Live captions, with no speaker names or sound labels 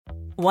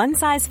One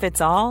size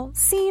fits all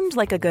seemed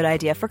like a good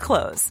idea for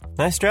clothes.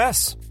 Nice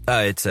dress.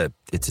 It's a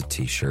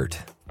t-shirt.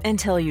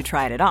 Until you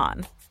tried it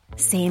on.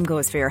 Same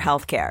goes for your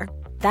healthcare.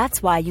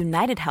 That's why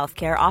United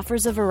Healthcare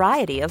offers a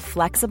variety of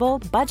flexible,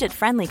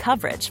 budget-friendly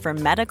coverage for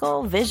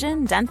medical,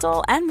 vision,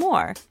 dental, and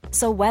more.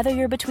 So whether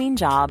you're between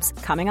jobs,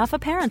 coming off a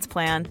parent's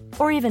plan,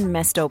 or even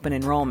missed open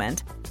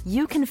enrollment,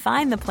 you can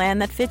find the plan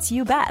that fits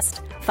you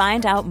best.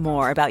 Find out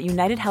more about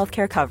United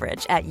Healthcare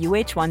coverage at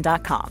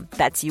uh1.com.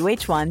 That's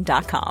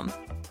uh1.com.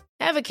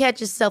 Ever catch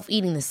yourself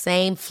eating the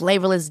same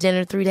flavorless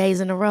dinner 3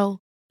 days in a row?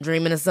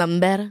 Dreaming of something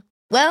better?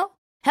 Well,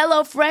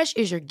 HelloFresh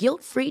is your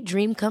guilt-free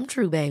dream come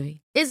true, baby.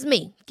 It's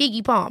me,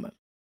 Keke Palmer.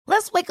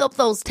 Let's wake up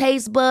those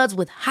taste buds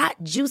with hot,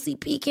 juicy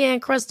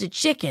pecan-crusted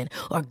chicken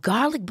or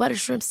garlic butter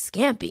shrimp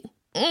scampi.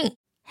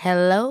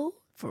 Hello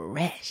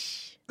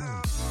Fresh.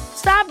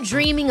 Stop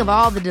dreaming of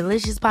all the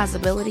delicious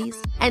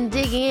possibilities and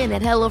dig in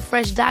at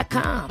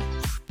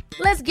HelloFresh.com.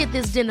 Let's get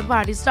this dinner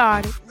party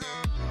started.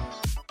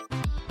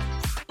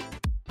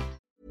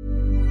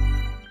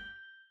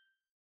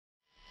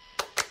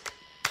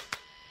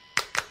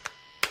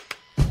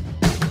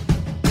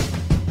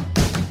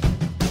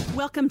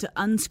 Welcome to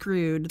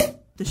Unscrewed,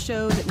 the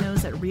show that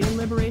knows that real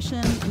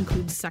liberation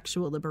includes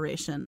sexual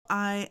liberation.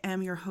 I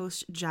am your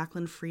host,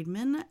 Jaclyn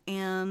Friedman,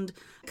 and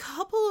a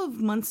couple of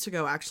months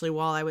ago, actually,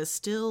 while I was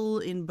still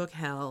in book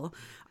hell,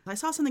 I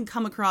saw something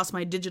come across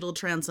my digital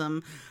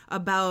transom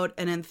about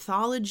an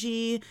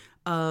anthology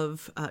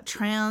of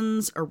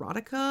trans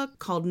erotica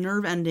called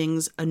Nerve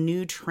Endings, A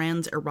New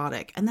Trans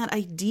Erotic. And that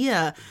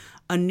idea,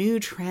 a new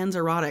trans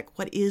erotic,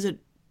 what is it?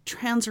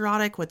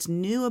 Transerotic, what's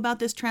new about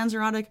this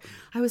transerotic?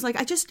 I was like,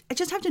 I just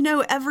have to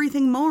know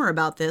everything more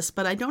about this,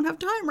 but I don't have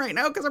time right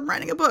now because I'm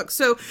writing a book.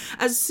 So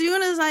as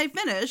soon as I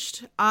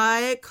finished,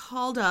 I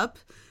called up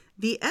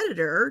the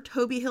editor,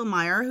 Toby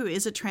Hill-Meyer, who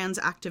is a trans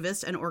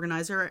activist and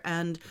organizer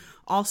and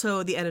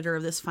also the editor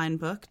of this fine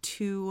book,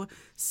 to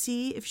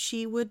see if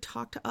she would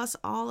talk to us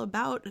all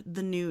about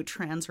the new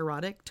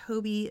transerotic.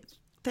 Toby,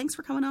 thanks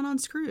for coming on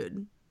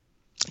Unscrewed.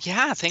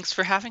 Yeah, thanks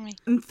for having me.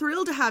 I'm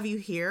thrilled to have you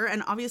here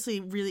and obviously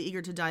really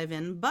eager to dive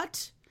in.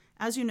 But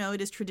as you know,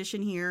 it is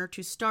tradition here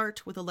to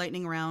start with a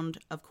lightning round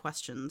of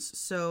questions.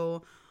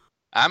 So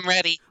I'm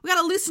ready. We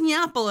got to loosen you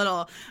up a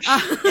little.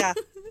 Yeah.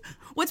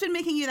 What's been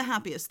making you the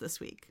happiest this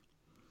week?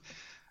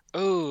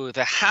 Oh,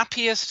 the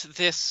happiest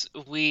this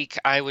week,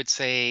 I would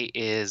say,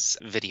 is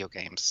video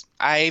games.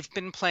 I've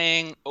been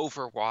playing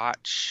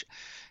Overwatch.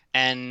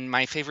 And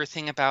my favorite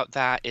thing about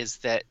that is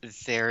that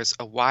there's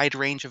a wide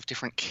range of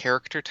different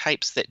character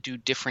types that do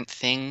different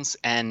things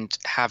and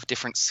have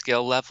different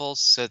skill levels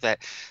so that,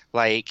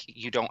 like,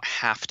 you don't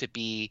have to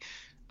be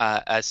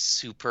a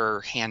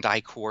super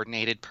hand-eye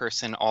coordinated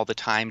person all the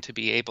time to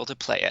be able to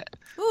play it.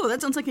 Ooh,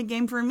 that sounds like a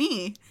game for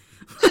me.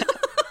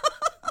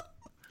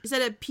 Is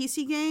that a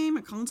PC game,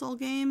 a console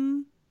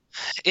game?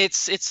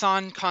 It's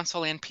on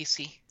console and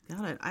PC.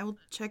 Got it. I will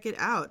check it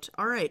out.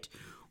 All right.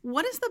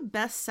 What is the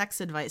best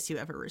sex advice you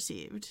ever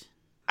received?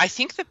 I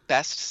think the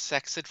best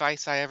sex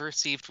advice I ever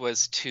received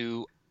was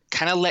to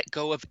kind of let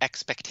go of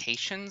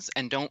expectations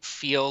and don't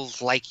feel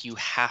like you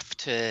have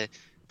to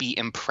be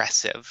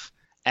impressive,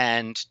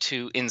 and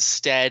to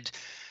instead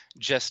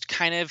just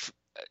kind of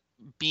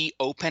be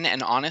open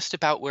and honest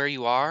about where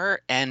you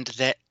are, and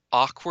that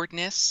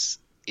awkwardness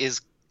is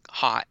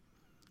hot.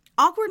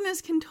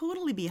 Awkwardness can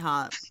totally be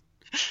hot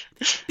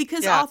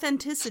because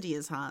authenticity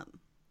is hot.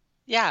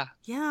 Yeah.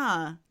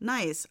 Yeah.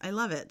 Nice. I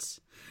love it.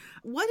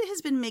 What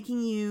has been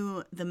making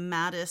you the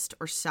maddest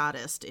or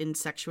saddest in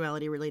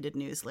sexuality-related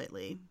news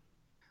lately?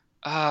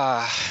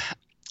 I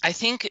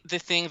think the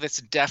thing that's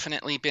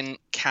definitely been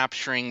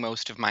capturing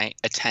most of my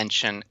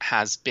attention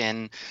has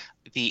been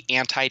the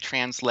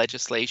anti-trans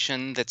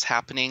legislation that's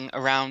happening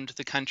around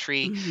the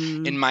country.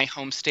 Mm-hmm. In my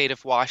home state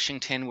of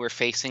Washington, we're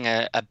facing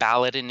a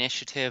ballot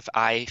initiative,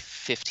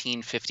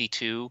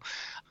 I-1552,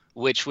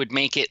 which would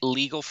make it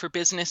legal for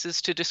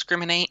businesses to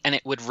discriminate, and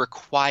it would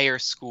require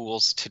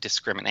schools to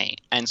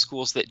discriminate. And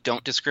schools that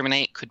don't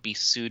discriminate could be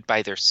sued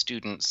by their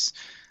students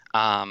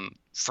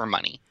for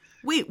money.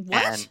 Wait,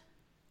 what? And,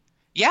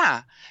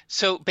 yeah.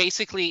 So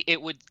basically, it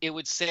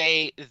would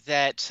say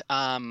that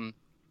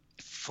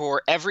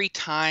for every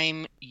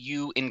time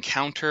you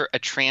encounter a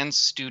trans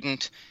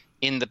student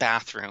in the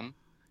bathroom,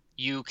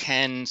 you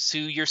can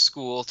sue your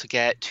school to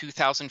get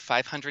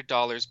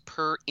 $2,500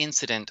 per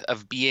incident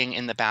of being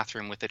in the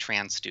bathroom with a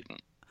trans student.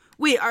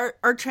 Wait,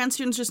 are trans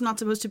students just not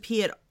supposed to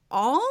pee at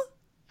all?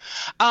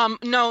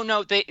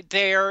 No,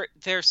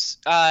 they're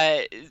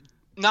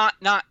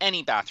not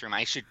any bathroom.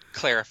 I should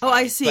clarify. Oh,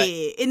 I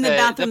see. In the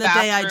bathroom that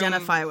they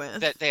identify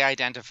with. That they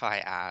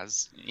identify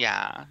as,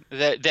 yeah.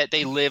 That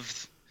they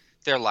live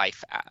their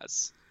life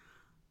as.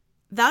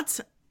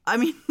 That's, I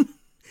mean...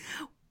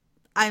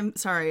 I'm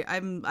sorry.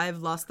 I've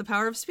lost the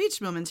power of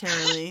speech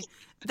momentarily.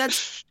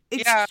 That's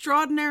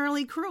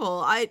extraordinarily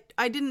cruel. I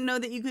didn't know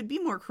that you could be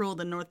more cruel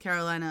than North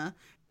Carolina.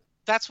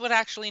 That's what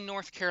actually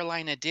North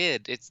Carolina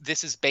did.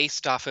 This is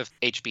based off of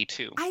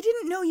HB2. I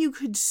didn't know you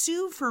could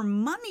sue for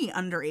money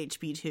under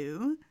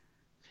HB2.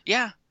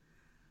 Yeah.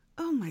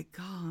 Oh my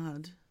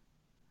God.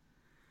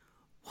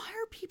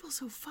 people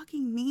so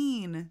fucking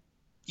mean?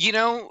 You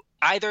know,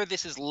 either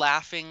this is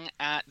laughing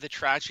at the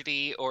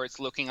tragedy or it's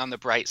looking on the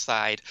bright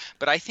side.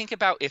 But I think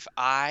about if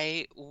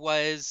I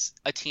was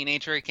a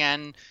teenager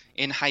again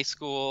in high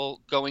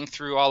school going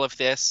through all of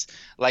this,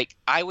 like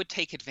I would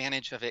take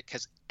advantage of it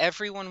because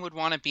everyone would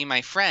want to be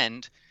my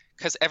friend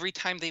because every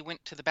time they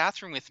went to the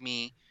bathroom with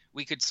me,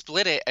 we could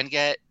split it and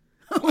get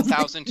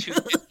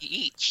 $1,250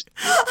 each.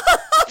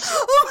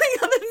 Oh my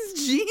God,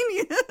 that's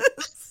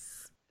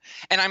genius.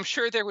 And I'm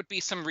sure there would be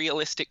some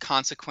realistic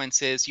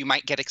consequences. You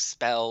might get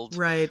expelled.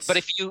 Right. But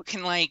if you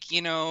can, like,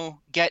 you know,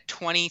 get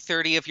 20,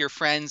 30 of your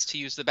friends to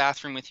use the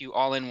bathroom with you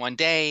all in one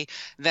day,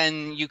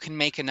 then you can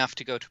make enough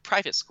to go to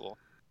private school.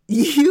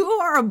 You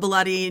are a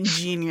bloody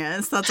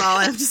genius. That's all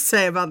I have to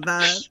say about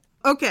that.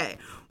 Okay.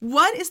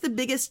 What is the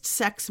biggest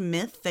sex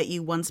myth that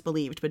you once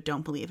believed but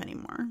don't believe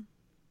anymore?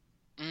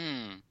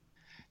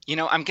 You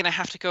know, I'm going to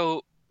have to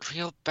go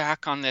real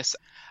back on this.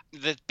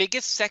 The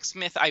biggest sex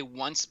myth I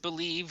once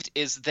believed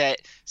is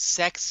that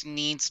sex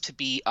needs to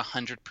be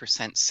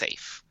 100%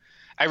 safe.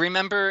 I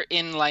remember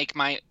in like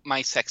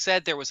my sex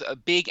ed, there was a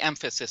big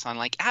emphasis on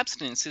like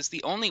abstinence is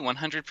the only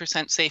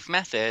 100% safe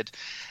method.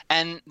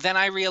 And then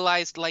I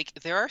realized like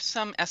there are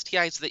some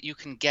STIs that you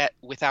can get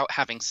without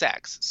having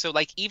sex. So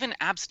like even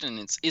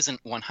abstinence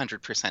isn't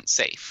 100%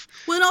 safe.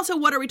 Well, and also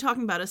what are we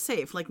talking about as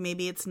safe? Like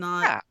maybe it's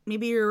not,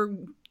 maybe you're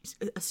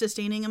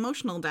sustaining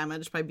emotional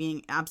damage by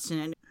being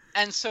abstinent.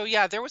 And so,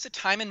 yeah, there was a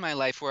time in my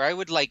life where I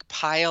would like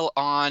pile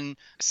on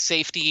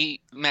safety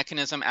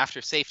mechanism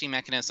after safety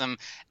mechanism.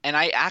 And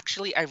I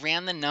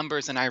ran the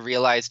numbers and I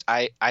realized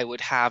I would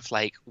have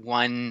like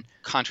one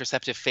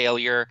contraceptive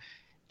failure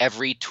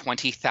every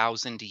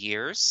 20,000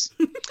 years.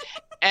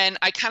 And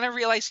I kind of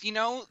realized, you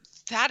know,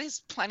 that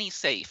is plenty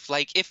safe.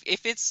 Like if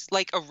it's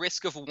like a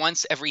risk of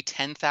once every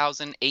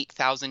 10,000,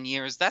 8,000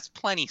 years, that's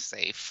plenty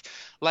safe.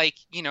 Like,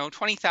 you know,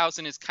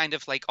 20,000 is kind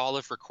of like all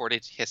of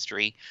recorded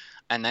history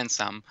and then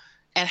some.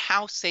 And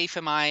how safe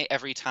am I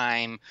every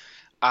time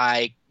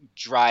I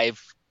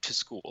drive to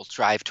school,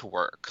 drive to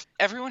work?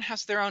 Everyone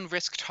has their own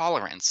risk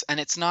tolerance, and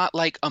it's not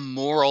like a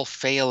moral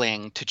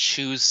failing to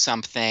choose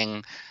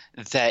something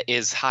that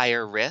is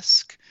higher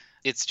risk.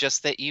 It's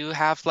just that you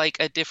have like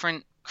a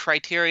different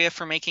criteria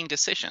for making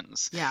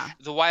decisions. Yeah.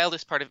 The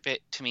wildest part of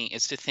it to me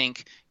is to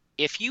think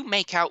if you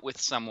make out with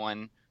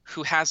someone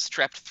who has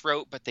strep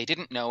throat but they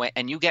didn't know it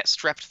and you get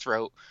strep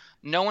throat,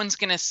 no one's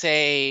going to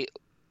say,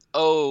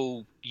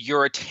 oh,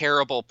 you're a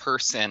terrible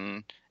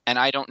person and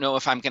I don't know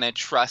if I'm going to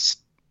trust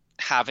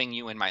having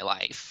you in my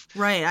life.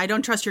 Right. I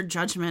don't trust your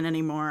judgment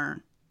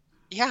anymore.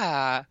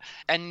 Yeah.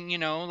 And, you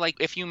know, like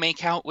if you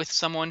make out with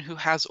someone who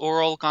has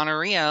oral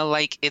gonorrhea,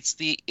 like it's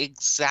the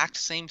exact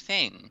same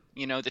thing.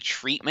 You know, the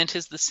treatment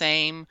is the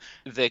same.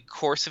 The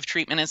course of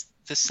treatment is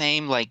the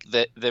same. Like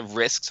the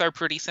risks are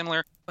pretty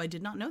similar. I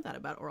did not know that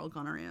about oral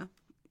gonorrhea.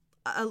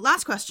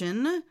 Last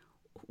question.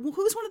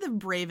 Who's one of the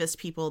bravest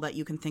people that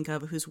you can think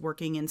of who's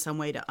working in some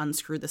way to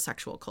unscrew the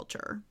sexual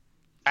culture?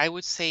 I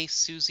would say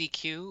Susie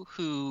Q,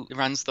 who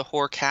runs the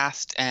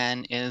Whorecast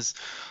and is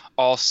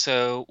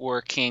also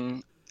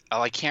working.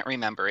 Oh, I can't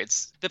remember.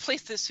 It's the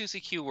place that Susie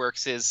Q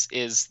works is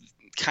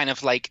kind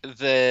of like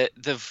the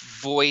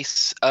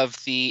voice of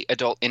the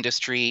adult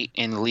industry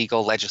in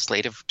legal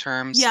legislative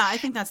terms. Yeah, I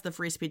think that's the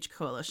Free Speech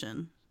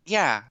Coalition.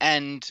 Yeah,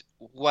 and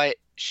what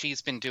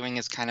she's been doing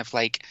is kind of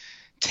like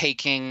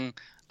taking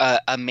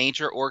a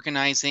major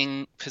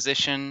organizing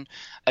position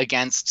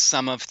against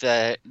some of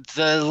the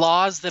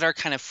laws that are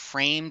kind of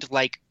framed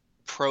like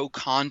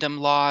pro-condom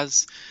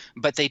laws,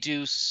 but they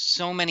do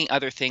so many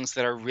other things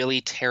that are really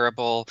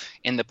terrible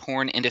in the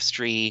porn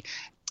industry.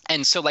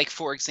 And so, like,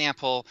 for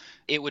example,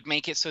 it would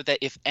make it so that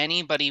if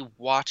anybody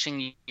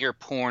watching your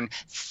porn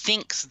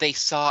thinks they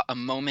saw a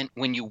moment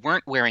when you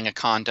weren't wearing a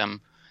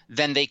condom,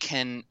 then they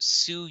can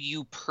sue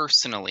you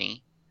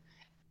personally.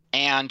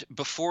 And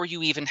before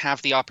you even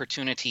have the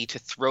opportunity to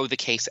throw the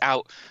case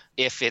out,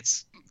 if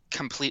it's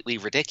completely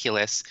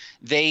ridiculous,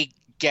 they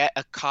get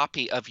a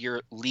copy of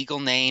your legal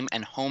name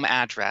and home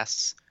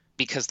address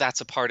because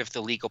that's a part of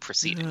the legal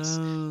proceedings.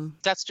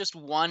 That's just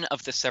one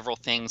of the several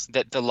things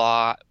that the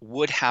law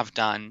would have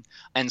done.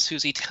 And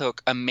Susie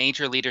took a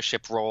major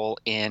leadership role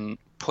in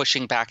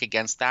pushing back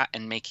against that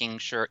and making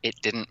sure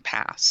it didn't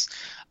pass.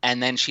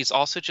 And then she's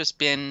also just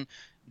been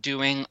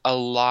doing a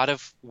lot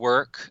of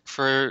work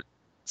for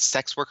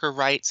sex worker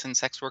rights and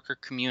sex worker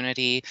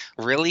community,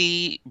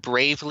 really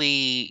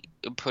bravely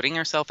putting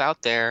herself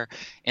out there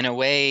in a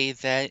way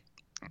that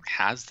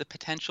has the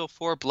potential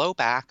for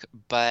blowback,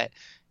 but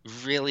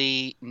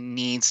really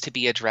needs to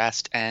be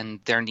addressed, and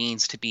there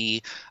needs to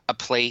be a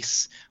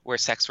place where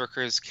sex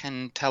workers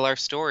can tell our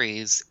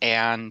stories,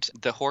 and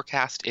the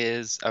Whorecast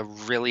is a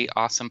really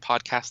awesome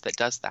podcast that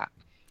does that.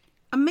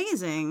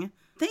 Amazing.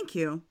 Thank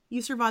you.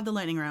 You survived the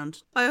lightning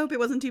round. I hope it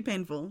wasn't too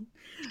painful.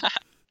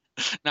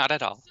 Not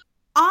at all.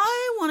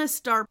 I want to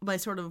start by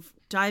sort of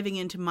diving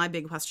into my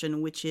big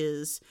question, which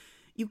is,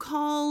 you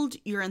called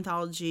your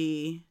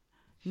anthology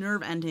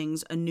Nerve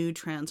Endings a new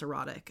trans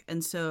erotic.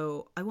 And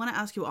so I want to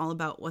ask you all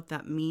about what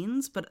that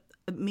means, but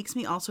It makes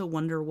me also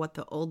wonder what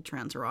the old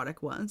trans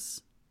erotic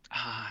was.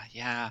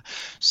 Yeah.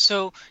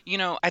 So,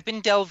 I've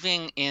been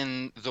delving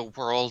in the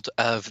world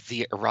of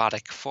the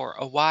erotic for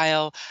a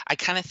while. I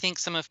kind of think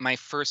some of my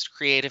first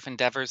creative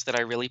endeavors that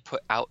I really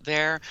put out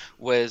there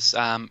was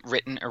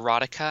written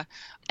erotica.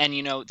 And,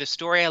 the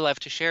story I love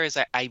to share is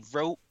I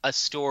wrote a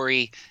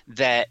story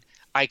that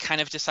I kind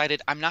of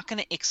decided I'm not going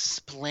to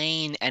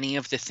explain any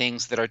of the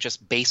things that are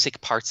just basic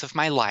parts of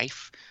my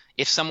life.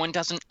 If someone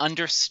doesn't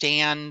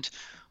understand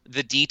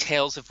the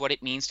details of what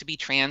it means to be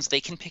trans,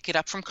 they can pick it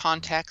up from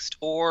context,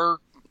 or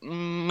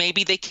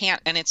maybe they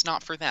can't and it's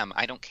not for them.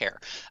 I don't care.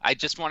 I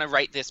just want to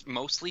write this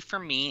mostly for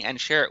me and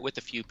share it with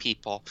a few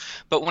people.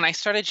 But when I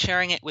started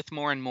sharing it with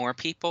more and more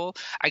people,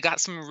 I got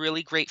some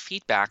really great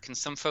feedback, and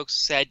some folks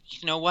said,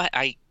 you know what,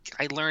 I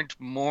learned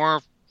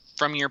more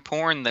from your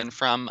porn than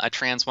from a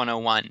Trans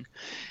 101.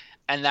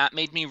 And that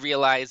made me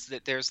realize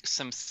that there's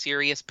some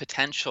serious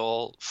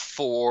potential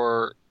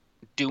for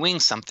doing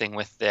something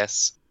with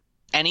this.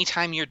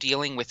 Anytime you're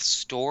dealing with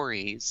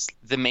stories,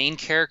 the main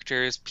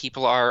characters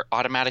people are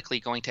automatically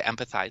going to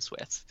empathize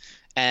with.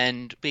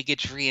 And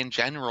bigotry in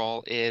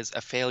general is a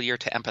failure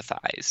to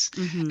empathize.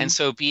 Mm-hmm. And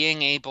so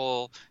being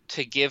able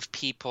to give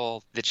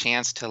people the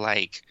chance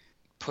to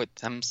put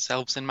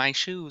themselves in my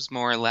shoes,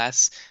 more or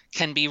less,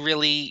 can be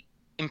really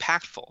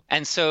impactful.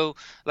 And so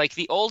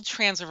the old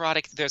trans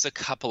erotic, there's a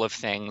couple of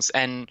things.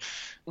 And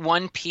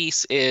one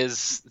piece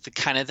is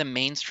the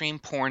mainstream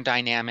porn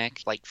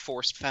dynamic, like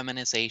forced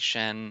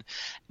feminization.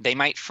 They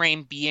might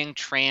frame being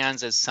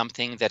trans as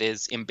something that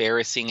is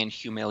embarrassing and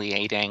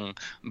humiliating,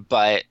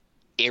 but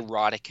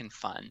erotic and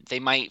fun. They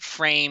might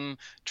frame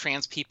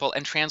trans people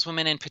and trans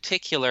women in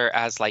particular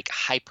as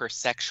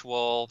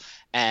hypersexual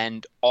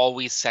and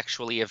always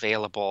sexually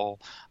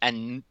available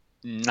and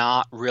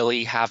not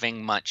really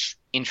having much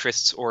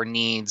interests or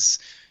needs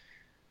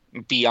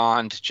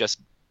beyond just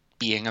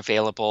being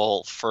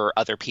available for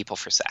other people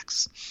for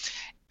sex.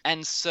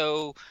 And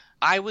so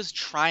I was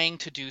trying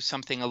to do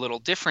something a little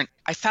different.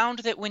 I found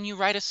that when you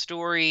write a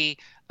story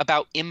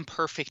about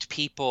imperfect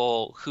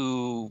people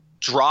who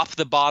drop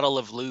the bottle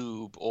of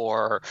lube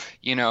or,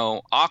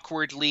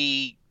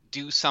 awkwardly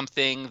do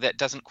something that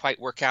doesn't quite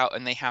work out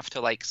and they have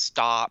to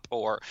stop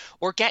or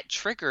get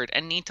triggered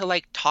and need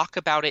to talk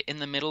about it in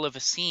the middle of a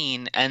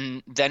scene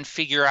and then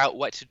figure out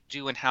what to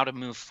do and how to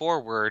move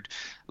forward,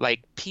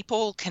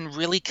 people can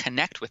really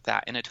connect with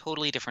that in a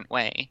totally different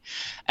way.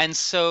 And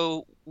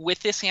so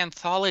with this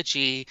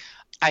anthology,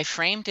 I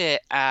framed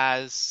it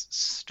as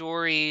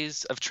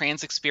stories of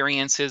trans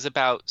experiences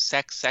about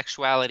sex,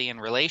 sexuality,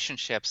 and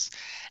relationships,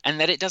 and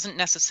that it doesn't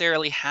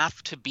necessarily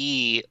have to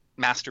be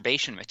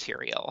masturbation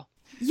material.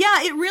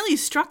 Yeah, it really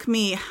struck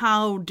me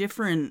how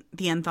different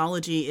the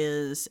anthology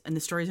is and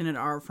the stories in it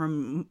are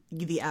from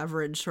the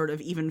average sort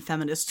of even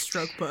feminist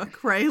stroke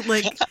book, right?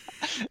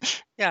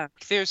 Yeah,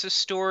 there's a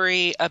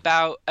story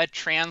about a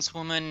trans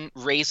woman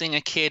raising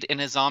a kid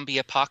in a zombie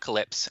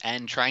apocalypse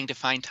and trying to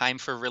find time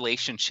for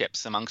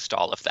relationships amongst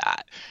all of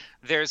that.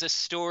 There's a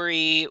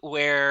story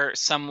where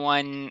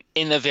someone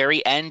in the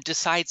very end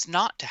decides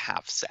not to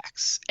have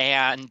sex,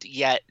 and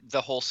yet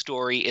the whole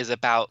story is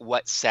about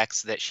what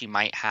sex that she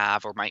might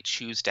have or might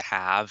choose to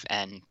have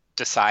and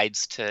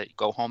decides to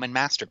go home and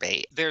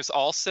masturbate. There's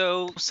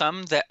also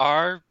some that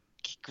are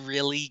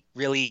really,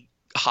 really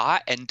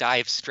hot and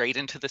dive straight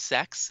into the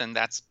sex, and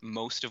that's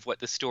most of what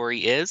the story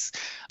is.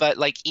 But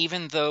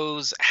even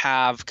those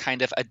have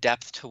kind of a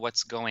depth to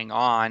what's going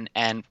on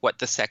and what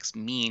the sex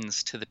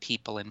means to the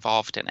people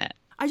involved in it.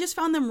 I just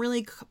found them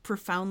really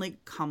profoundly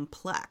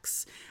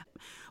complex.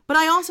 But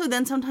I also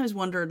then sometimes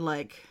wondered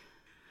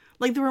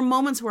there were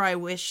moments where I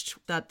wished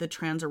that the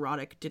trans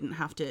erotic didn't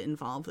have to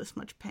involve this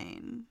much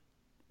pain.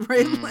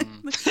 Right?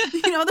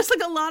 There's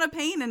a lot of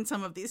pain in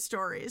some of these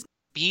stories.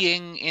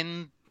 Being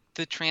in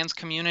the trans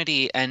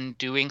community and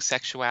doing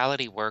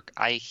sexuality work,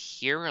 I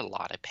hear a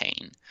lot of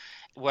pain.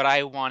 What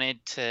I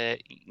wanted to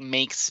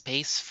make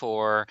space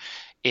for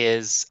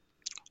is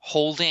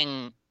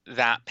holding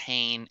that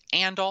pain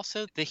and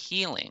also the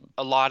healing.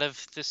 A lot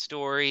of the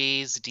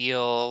stories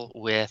deal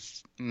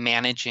with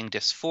managing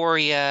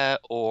dysphoria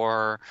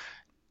or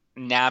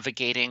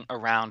navigating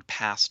around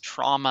past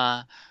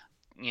trauma.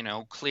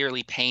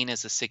 Clearly pain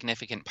is a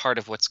significant part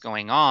of what's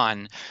going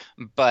on,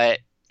 but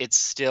it's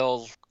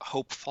still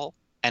hopeful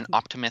and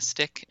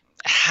optimistic.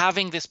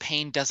 Having this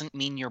pain doesn't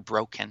mean you're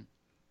broken.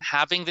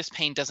 Having this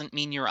pain doesn't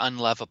mean you're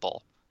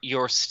unlovable.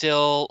 You're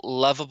still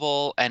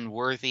lovable and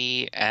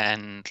worthy,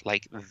 and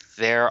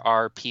there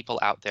are people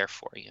out there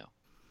for you.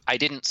 I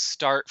didn't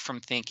start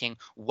from thinking,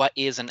 what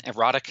is an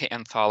erotica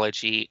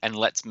anthology and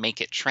let's make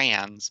it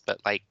trans, but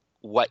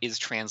what is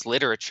trans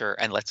literature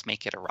and let's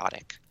make it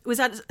erotic. Was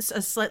that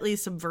a slightly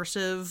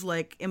subversive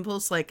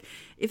impulse?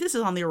 If this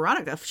is on the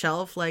erotica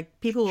shelf,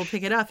 people will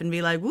pick it up and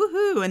be like,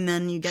 woohoo, and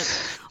then you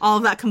get all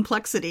of that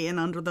complexity and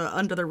under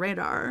the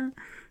radar.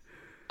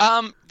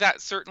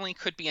 That certainly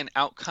could be an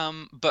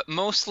outcome, but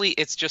mostly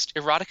it's just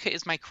erotica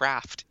is my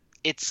craft.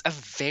 It's a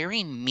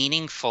very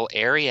meaningful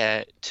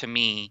area to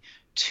me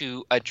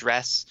to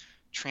address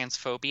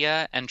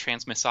transphobia and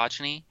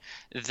transmisogyny,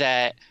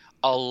 that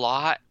a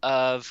lot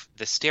of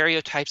the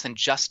stereotypes and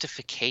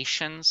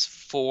justifications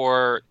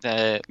for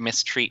the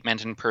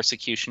mistreatment and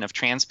persecution of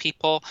trans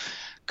people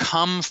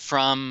come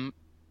from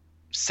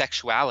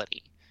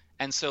sexuality.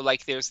 And so,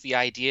 like, there's the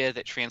idea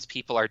that trans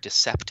people are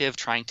deceptive,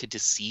 trying to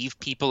deceive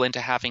people into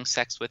having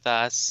sex with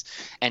us,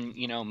 and,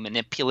 you know,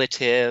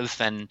 manipulative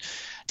and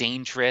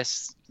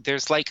dangerous.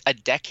 There's like a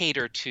decade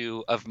or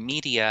two of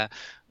media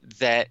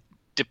that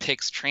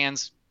depicts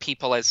trans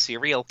people as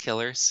serial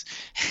killers,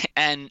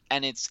 and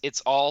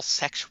it's all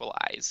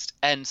sexualized.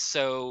 And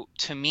so,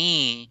 to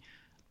me,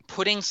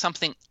 putting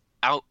something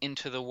out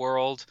into the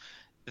world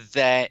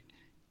that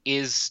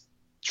is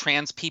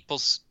trans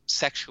people's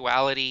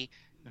sexuality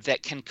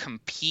that can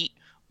compete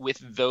with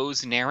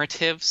those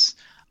narratives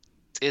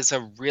is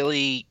a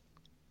really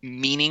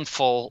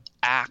meaningful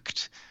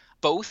act,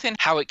 both in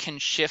how it can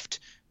shift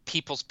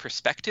people's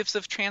perspectives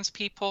of trans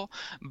people,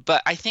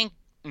 but I think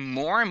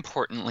more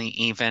importantly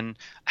even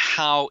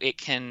how it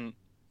can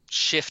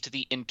shift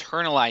the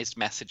internalized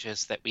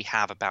messages that we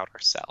have about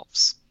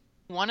ourselves.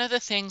 One of the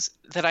things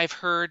that I've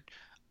heard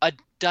a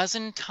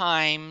dozen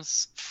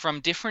times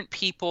from different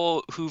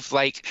people who've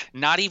like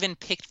not even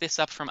picked this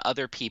up from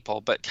other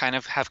people, but kind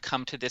of have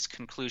come to this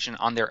conclusion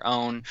on their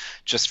own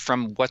just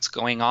from what's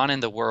going on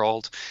in the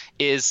world,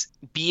 is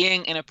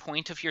being in a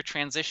point of your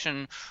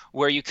transition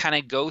where you kind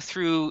of go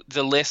through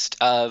the list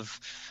of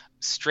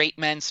straight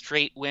men,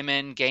 straight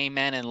women, gay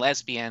men, and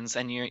lesbians,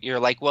 and you're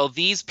like, well,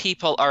 these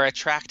people are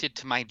attracted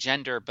to my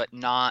gender but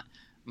not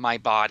my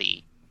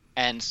body,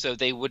 and so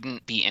they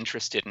wouldn't be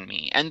interested in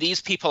me. And these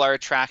people are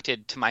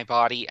attracted to my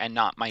body and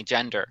not my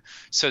gender,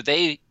 so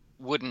they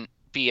wouldn't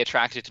be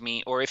attracted to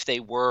me, or if they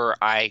were,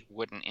 I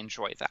wouldn't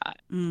enjoy that.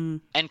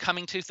 And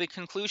coming to the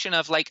conclusion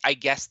of like, I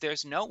guess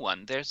there's no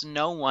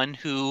one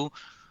who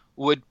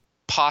would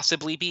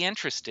possibly be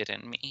interested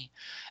in me.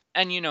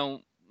 And, you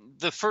know,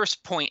 the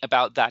first point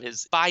about that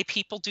is bi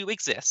people do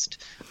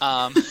exist.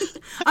 I'm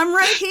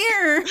right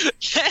here.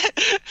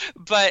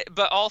 But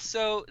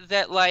also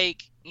that,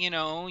 like, you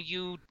know,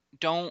 you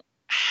don't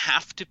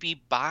have to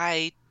be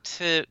bi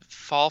to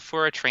fall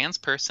for a trans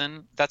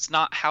person. That's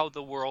not how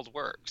the world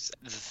works.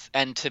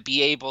 And to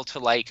be able to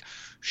like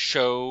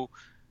show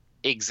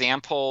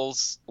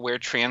examples where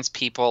trans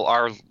people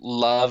are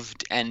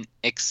loved and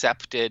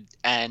accepted,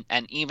 and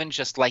even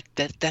just like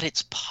that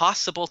it's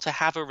possible to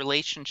have a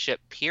relationship,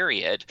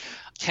 period,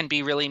 can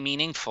be really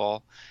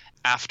meaningful.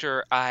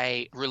 After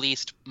I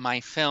released my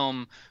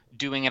film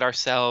Doing It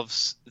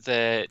Ourselves,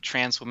 the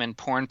Trans Women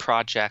Porn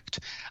Project,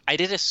 I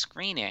did a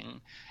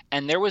screening,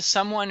 and there was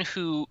someone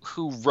who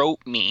wrote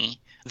me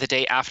the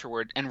day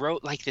afterward and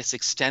wrote like this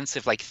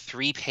extensive like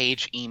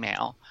 3-page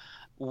email,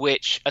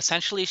 which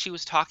essentially she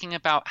was talking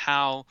about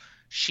how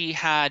she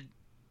had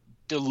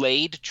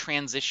delayed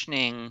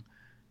transitioning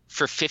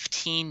for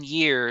 15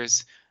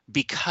 years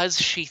because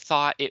she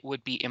thought it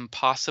would be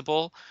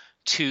impossible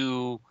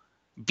to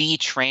be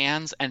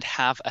trans and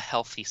have a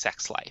healthy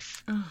sex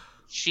life.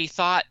 She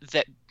thought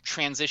that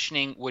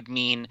transitioning would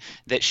mean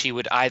that she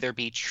would either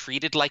be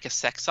treated like a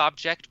sex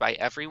object by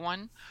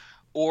everyone,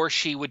 or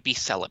she would be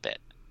celibate.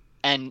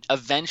 And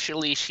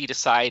eventually she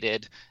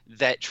decided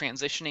that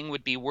transitioning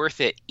would be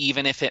worth it,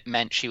 even if it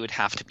meant she would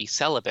have to be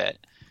celibate.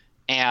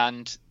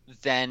 And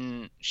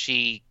then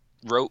she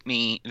wrote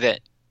me that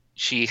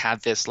she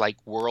had this like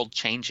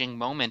world-changing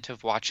moment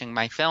of watching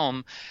my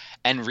film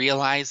and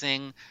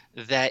realizing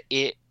that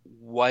it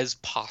was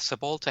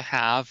possible to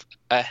have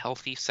a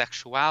healthy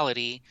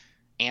sexuality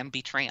and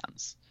be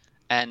trans.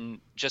 And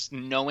just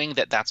knowing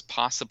that that's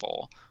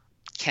possible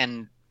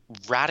can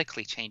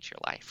radically change your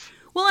life.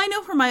 Well, I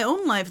know for my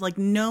own life, like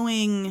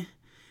knowing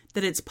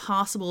that it's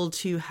possible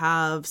to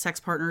have sex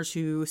partners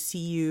who see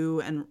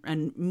you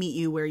and meet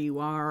you where you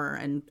are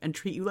and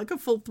treat you like a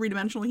full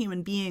 3-dimensional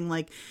human being,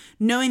 like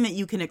knowing that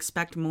you can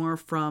expect more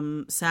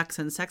from sex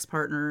and sex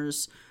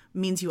partners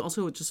means you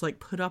also just like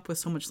put up with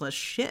so much less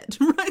shit,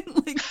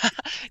 right? Like,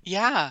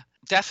 yeah,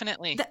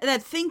 definitely.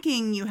 That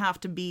thinking you have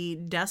to be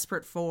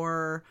desperate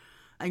for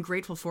and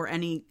grateful for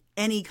any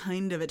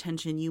kind of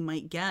attention you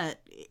might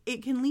get,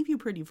 it can leave you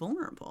pretty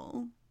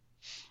vulnerable.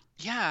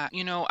 Yeah,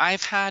 you know,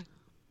 I've had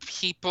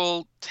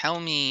people tell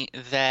me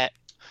that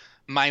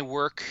my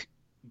work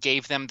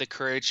gave them the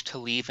courage to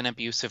leave an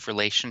abusive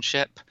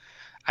relationship.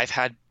 I've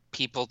had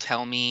people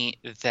tell me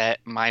that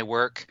my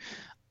work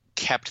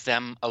kept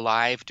them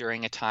alive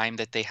during a time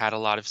that they had a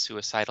lot of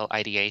suicidal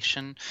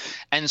ideation.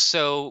 And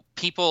so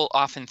people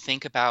often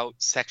think about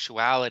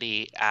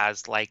sexuality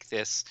as like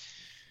this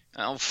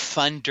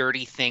fun,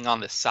 dirty thing on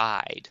the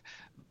side.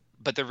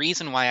 But the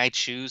reason why I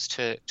choose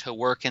to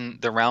work in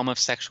the realm of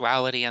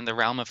sexuality and the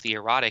realm of the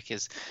erotic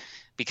is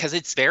because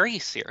it's very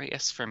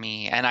serious for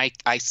me, and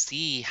I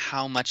see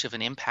how much of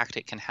an impact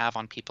it can have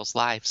on people's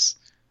lives.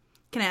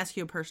 Can I ask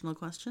you a personal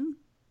question?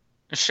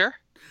 Sure.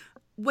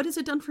 What has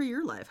it done for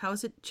your life? How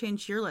has it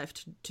changed your life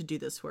to do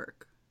this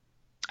work?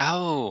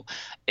 Oh,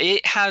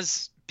 it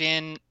has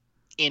been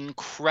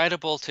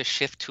incredible to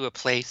shift to a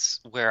place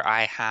where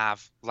I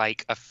have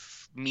like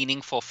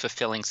meaningful,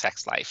 fulfilling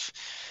sex life.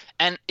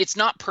 And it's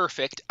not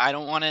perfect. I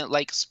don't want to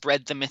like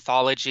spread the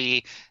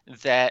mythology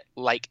that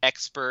like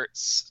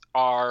experts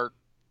are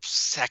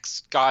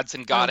sex gods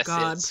and goddesses. Oh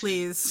God,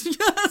 please.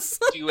 Yes.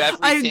 Do everything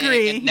I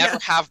agree. and never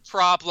have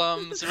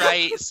problems,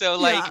 right? So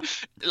like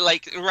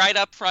right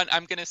up front,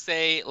 I'm going to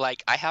say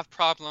like I have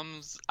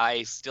problems.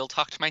 I still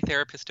talk to my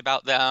therapist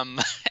about them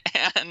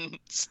and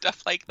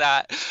stuff like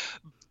that.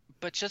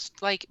 But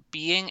just like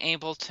being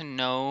able to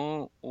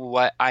know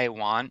what I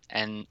want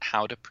and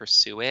how to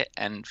pursue it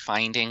and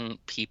finding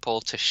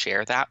people to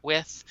share that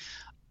with,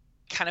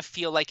 kind of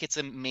feel like it's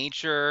a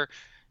major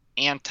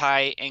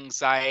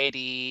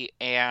anti-anxiety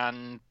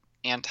and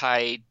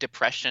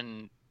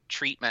anti-depression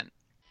treatment.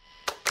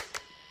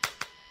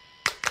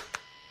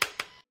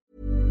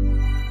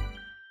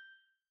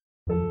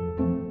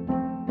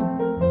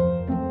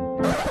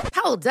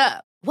 Hold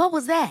up. What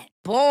was that?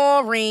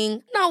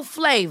 Boring. No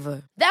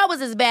flavor. That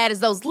was as bad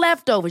as those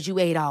leftovers you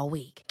ate all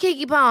week.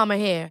 Keke Palmer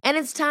here, and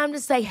it's time to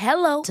say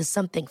hello to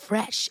something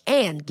fresh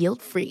and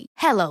guilt-free.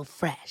 Hello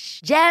Fresh.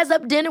 Jazz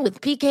up dinner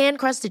with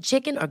pecan-crusted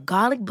chicken or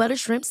garlic butter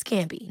shrimp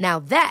scampi. Now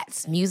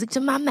that's music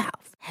to my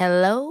mouth.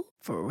 Hello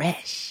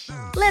Fresh.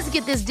 Let's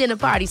get this dinner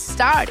party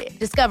started.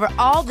 Discover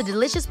all the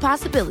delicious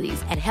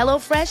possibilities at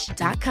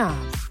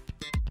hellofresh.com.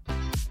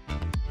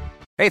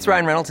 Hey, it's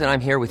Ryan Reynolds, and I'm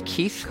here with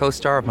Keith,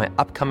 co-star of my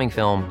upcoming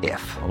film,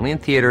 If, only in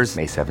theaters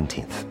May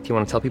 17th. Do you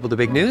want to tell people the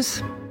big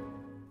news?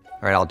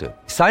 All right, I'll do it.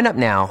 Sign up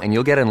now and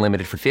you'll get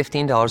unlimited for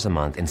 $15 a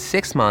month and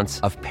 6 months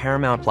of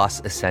Paramount Plus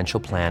Essential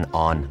Plan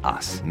on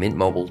us.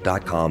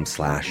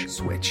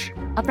 MintMobile.com/switch.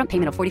 Upfront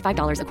payment of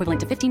 $45 equivalent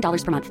to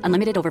 $15 per month.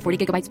 Unlimited over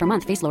 40 gigabytes per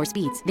month. Face lower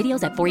speeds.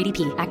 Videos at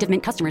 480p. Active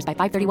Mint customers by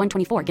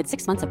 531.24 get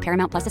 6 months of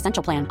Paramount Plus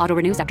Essential Plan. Auto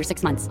renews after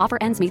 6 months. Offer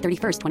ends May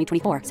 31st,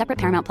 2024. Separate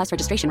Paramount Plus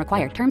registration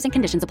required. Terms and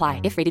conditions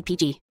apply if rated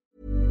PG.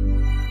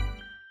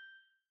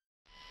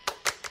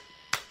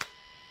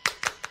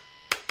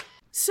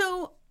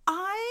 So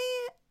I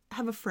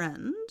have a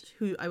friend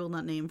who I will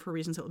not name for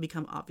reasons that will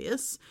become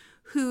obvious,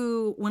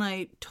 who, when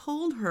I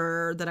told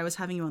her that I was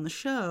having you on the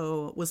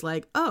show, was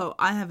like, oh,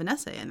 I have an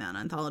essay in that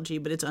anthology,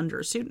 but it's under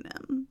a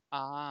pseudonym.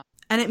 And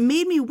it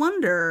made me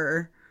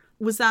wonder,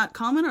 was that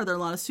common? Are there a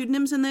lot of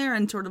pseudonyms in there?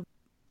 And sort of,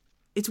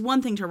 it's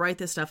one thing to write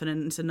this stuff,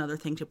 and it's another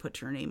thing to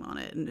put your name on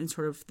it. And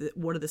sort of,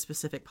 what are the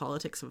specific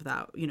politics of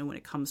that, you know, when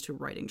it comes to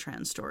writing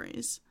trans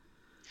stories?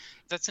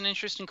 That's an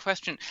interesting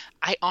question.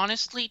 I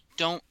honestly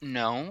don't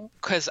know,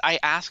 because I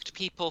asked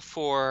people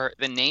for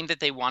the name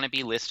that they want to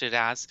be listed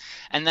as,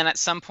 and then at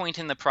some point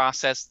in the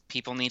process,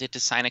 people needed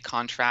to sign a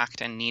contract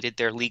and needed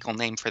their legal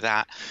name for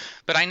that.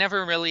 But I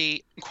never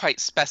really quite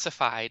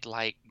specified,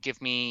 like,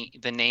 give me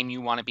the name you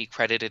want to be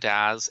credited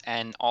as,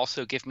 and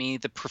also give me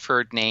the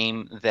preferred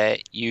name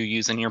that you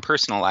use in your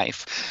personal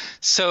life.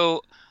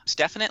 So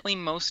definitely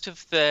most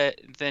of the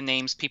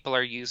names people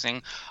are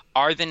using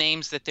are the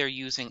names that they're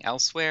using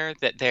elsewhere,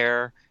 that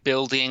they're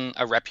building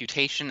a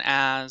reputation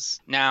as.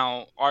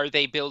 Now, are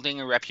they building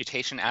a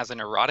reputation as an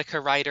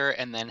erotica writer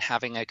and then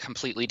having a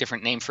completely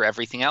different name for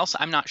everything else?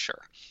 I'm not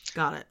sure.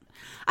 Got it.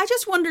 I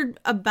just wondered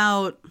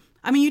about,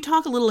 I mean, you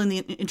talk a little in the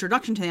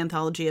introduction to the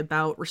anthology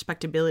about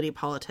respectability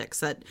politics,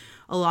 that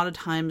a lot of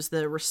times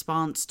the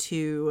response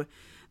to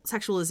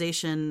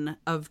sexualization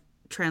of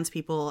trans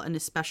people, and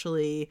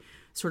especially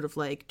sort of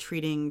like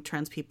treating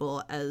trans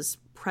people as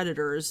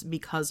predators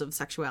because of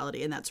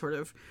sexuality and that sort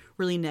of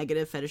really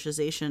negative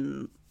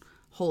fetishization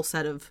whole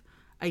set of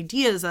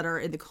ideas that are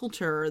in the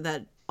culture,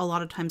 that a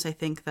lot of times I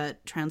think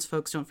that trans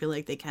folks don't feel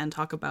like they can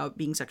talk about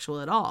being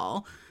sexual at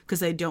all because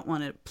they don't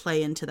want to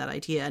play into that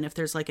idea. And if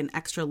there's like an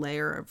extra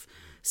layer of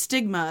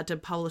stigma to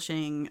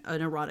publishing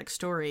an erotic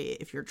story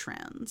if you're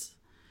trans.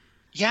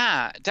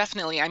 Yeah,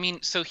 definitely. I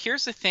mean, so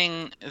here's the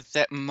thing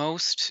that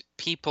most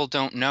people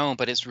don't know,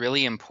 but is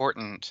really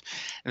important.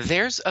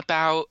 There's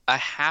about a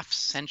half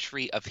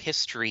century of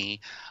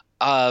history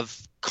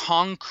of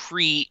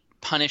concrete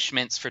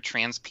punishments for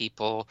trans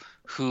people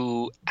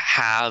who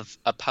have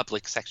a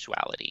public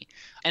sexuality.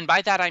 And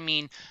by that, I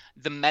mean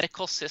the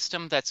medical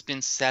system that's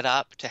been set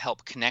up to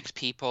help connect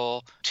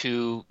people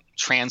to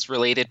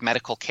trans-related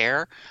medical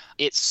care.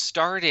 It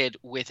started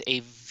with a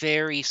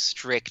very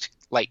strict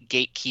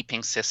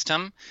gatekeeping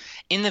system.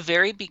 In the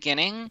very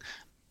beginning,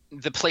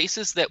 the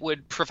places that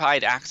would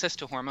provide access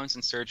to hormones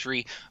and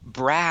surgery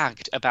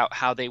bragged about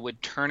how they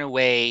would turn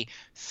away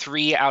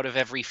 3 out of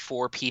every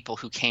 4 people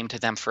who came to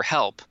them for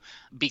help,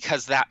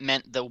 because that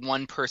meant the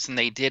one person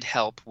they did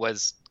help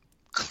was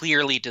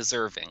clearly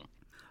deserving.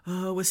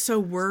 Oh, it was so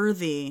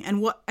worthy.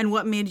 And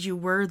what made you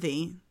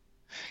worthy?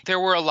 There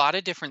were a lot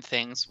of different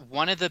things.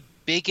 One of the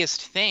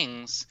biggest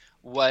things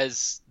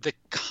was the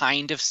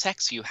kind of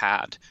sex you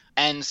had.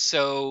 And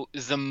so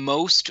the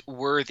most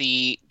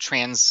worthy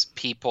trans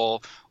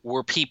people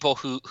were people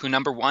who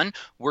number one,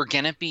 were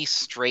going to be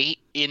straight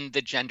in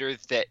the gender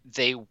that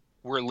they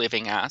were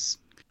living as.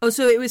 Oh,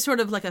 so it was sort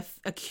of like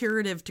a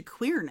curative to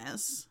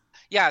queerness.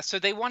 Yeah, so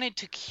they wanted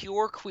to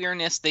cure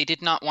queerness. They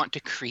did not want to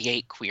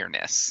create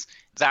queerness.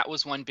 That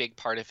was one big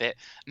part of it.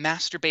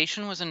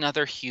 Masturbation was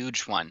another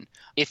huge one.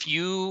 If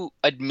you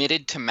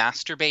admitted to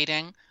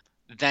masturbating,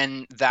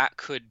 then that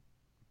could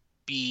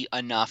be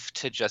enough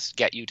to just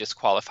get you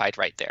disqualified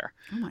right there.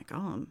 Oh my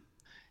God.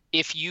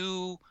 If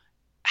you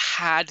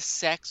had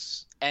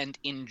sex and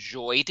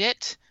enjoyed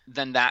it,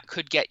 then that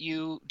could get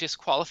you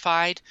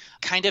disqualified.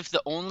 Kind of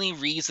the only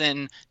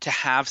reason to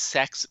have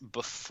sex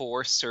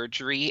before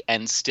surgery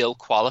and still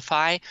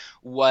qualify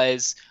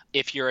was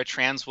if you're a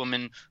trans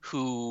woman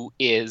who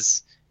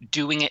is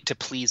doing it to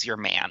please your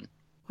man.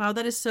 Wow,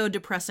 that is so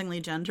depressingly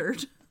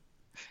gendered.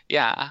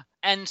 Yeah.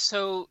 And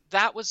so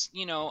that was,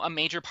 a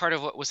major part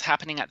of what was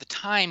happening at the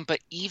time. But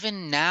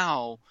even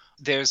now,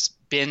 there's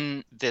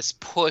been this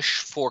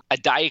push for a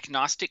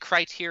diagnostic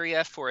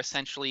criteria for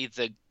essentially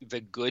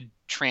the good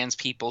trans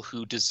people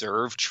who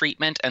deserve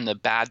treatment and the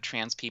bad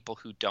trans people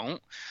who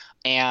don't.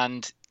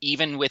 And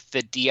even with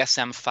the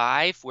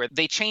DSM-5, where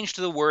they changed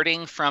the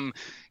wording from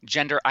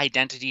gender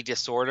identity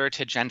disorder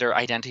to gender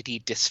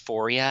identity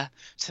dysphoria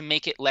to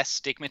make it less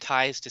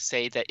stigmatized, to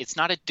say that it's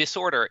not a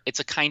disorder, it's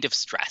a kind of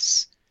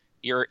stress.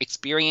 You're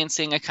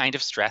experiencing a kind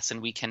of stress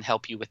and we can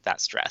help you with that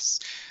stress.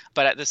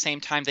 But at the same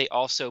time, they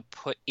also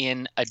put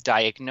in a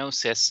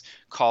diagnosis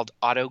called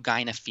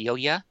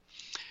autogynephilia,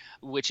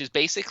 which is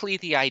basically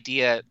the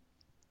idea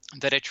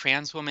that a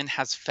trans woman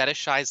has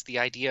fetishized the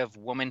idea of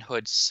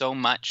womanhood so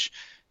much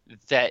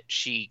that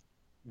she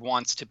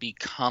wants to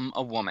become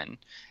a woman.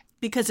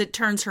 Because it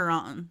turns her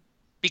on.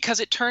 Because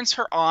it turns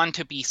her on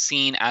to be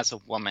seen as a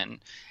woman.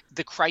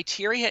 The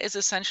criteria is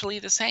essentially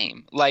the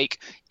same. Like,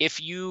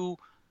 if you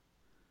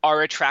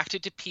are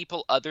attracted to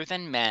people other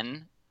than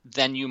men,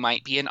 then you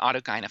might be an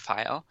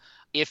autogynephile.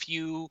 If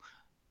you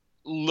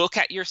look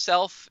at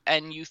yourself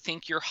and you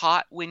think you're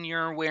hot when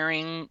you're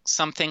wearing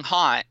something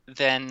hot,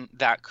 then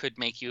that could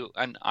make you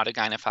an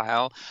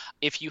autogynephile.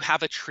 If you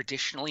have a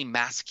traditionally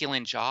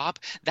masculine job,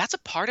 that's a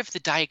part of the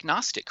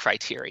diagnostic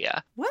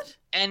criteria. What?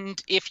 And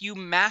if you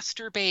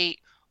masturbate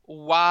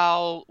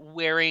while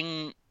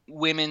wearing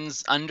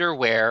women's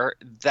underwear,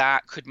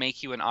 that could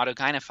make you an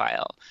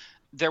autogynephile.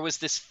 There was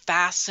this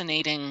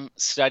fascinating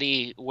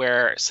study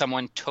where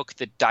someone took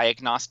the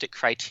diagnostic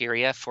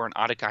criteria for an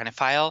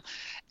autogynephile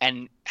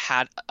and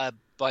had a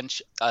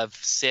bunch of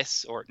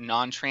cis or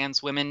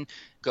non-trans women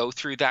go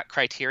through that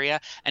criteria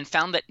and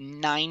found that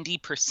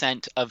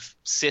 90% of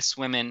cis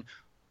women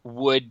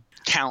would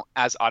count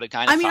as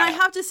autogynephile. I mean, I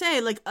have to say,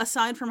 like,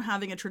 aside from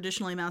having a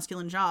traditionally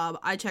masculine job,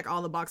 I check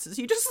all the boxes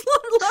you just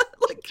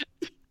like.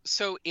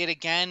 So it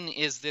again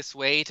is this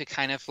way to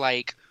kind of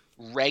like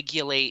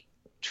regulate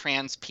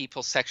trans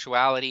people's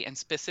sexuality, and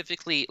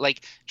specifically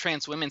like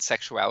trans women's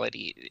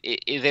sexuality.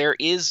 There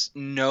is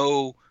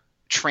no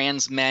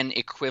trans men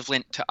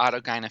equivalent to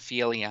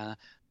autogynephilia.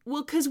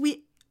 Well, because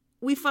we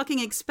fucking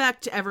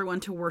expect everyone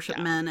to worship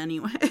men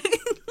anyway.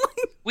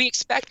 We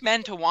expect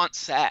men to want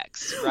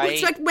sex, right? We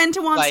expect men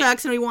to want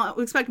sex, and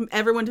we expect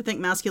everyone to think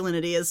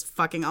masculinity is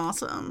fucking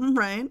awesome,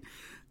 right?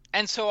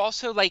 And so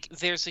also, like,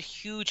 there's a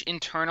huge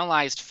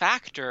internalized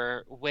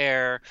factor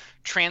where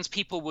trans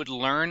people would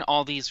learn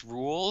all these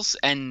rules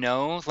and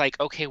know, like,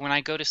 okay, when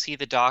I go to see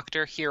the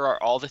doctor, here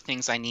are all the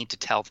things I need to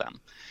tell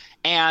them.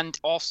 And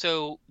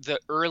also the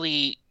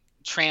early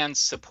trans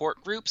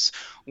support groups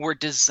were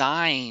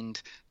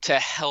designed to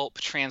help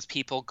trans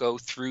people go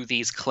through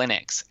these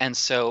clinics. And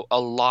so a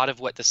lot of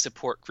what the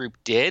support group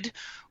did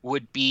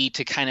would be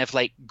to kind of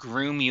like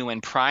groom you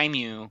and prime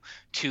you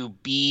to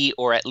be,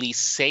 or at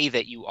least say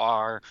that you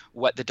are,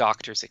 what the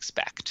doctors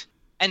expect.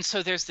 And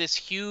so there's this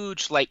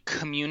huge like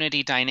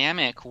community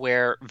dynamic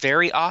where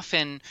very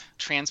often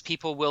trans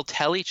people will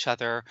tell each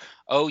other,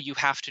 oh, you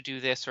have to do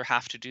this or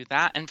have to do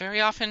that. And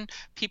very often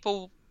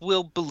people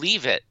will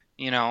believe it.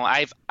 You know,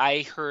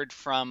 I heard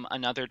from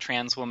another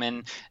trans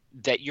woman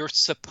that you're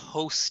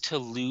supposed to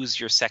lose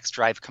your sex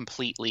drive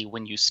completely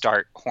when you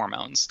start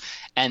hormones,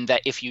 and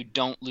that if you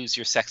don't lose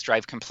your sex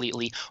drive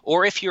completely,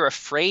 or if you're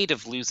afraid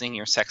of losing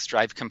your sex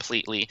drive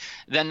completely,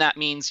 then that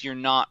means you're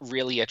not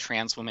really a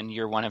trans woman.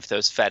 You're one of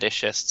those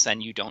fetishists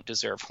and you don't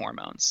deserve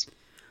hormones.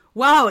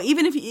 Wow,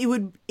 even if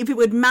it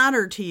would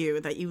matter to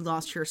you that you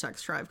lost your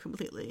sex drive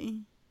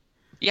completely.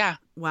 Yeah.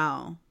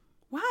 Wow.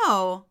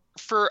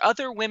 For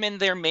other women,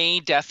 there may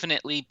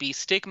definitely be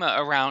stigma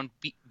around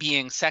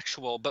being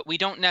sexual, but we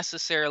don't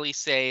necessarily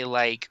say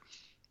like,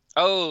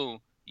 oh,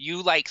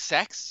 you like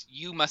sex,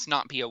 you must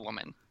not be a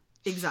woman.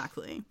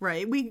 Exactly,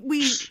 right. We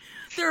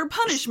there are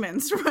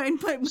punishments, right?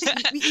 But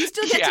you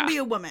still get to be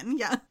a woman,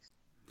 yeah.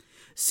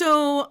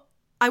 So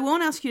I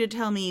won't ask you to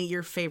tell me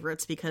your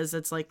favorites because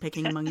it's like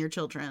picking among your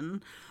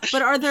children.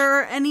 But are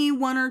there any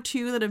one or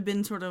two that have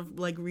been sort of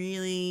like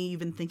really you've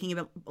been thinking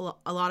about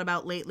a lot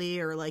about lately,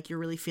 or like you're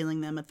really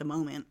feeling them at the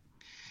moment?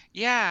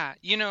 Yeah,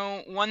 you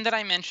know, one that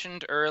I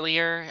mentioned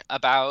earlier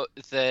about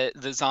the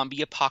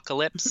zombie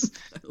apocalypse.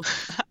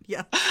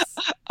 Yes.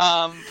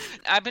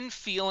 I've been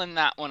feeling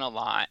that one a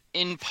lot,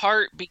 in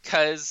part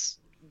because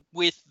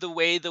with the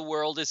way the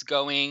world is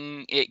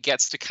going, it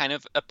gets to kind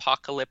of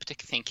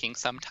apocalyptic thinking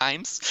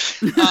sometimes.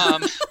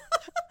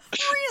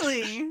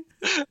 Really?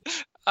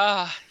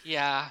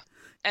 Yeah.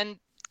 And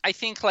I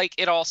think like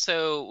it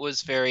also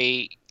was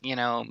very,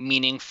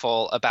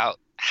 meaningful about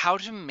how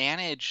to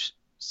manage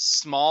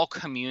small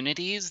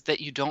communities that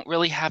you don't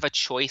really have a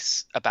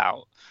choice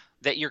about.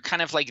 That you're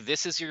kind of like,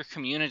 this is your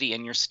community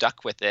and you're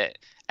stuck with it.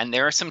 And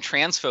there are some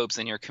transphobes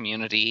in your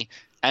community.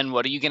 And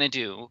what are you going to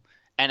do?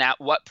 And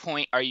at what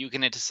point are you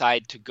going to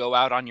decide to go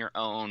out on your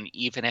own,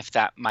 even if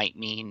that might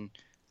mean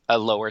a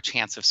lower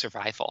chance of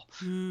survival?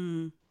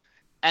 Mm.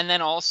 And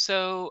then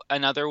also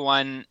another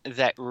one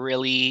that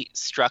really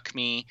struck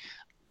me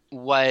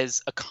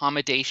was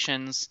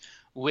Accommodations,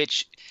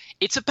 which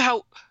it's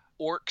about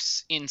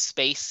orcs in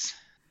space.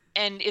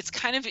 And it's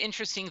kind of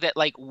interesting that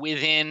like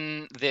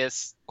within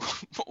this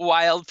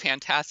wild,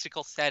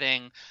 fantastical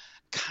setting,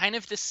 kind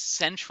of the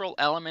central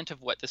element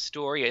of what the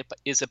story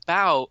is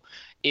about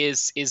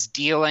is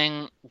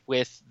dealing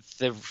with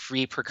the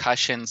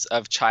repercussions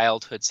of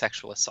childhood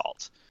sexual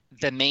assault.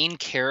 The main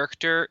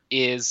character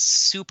is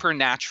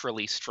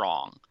supernaturally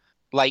strong,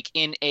 like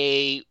in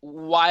a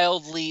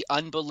wildly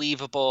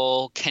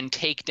unbelievable, can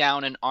take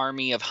down an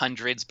army of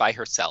hundreds by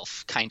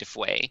herself kind of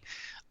way.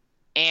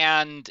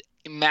 And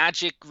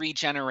magic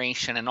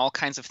regeneration and all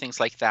kinds of things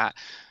like that.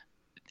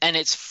 And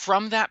it's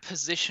from that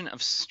position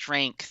of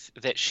strength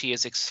that she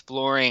is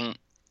exploring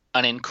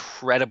an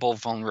incredible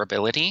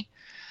vulnerability,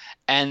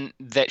 and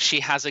that she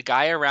has a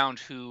guy around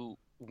who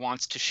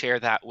wants to share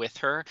that with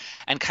her.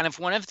 And kind of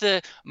one of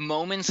the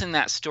moments in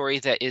that story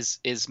that is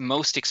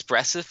most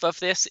expressive of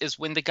this is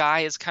when the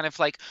guy is kind of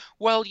like,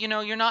 well,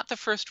 you're not the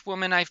first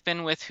woman I've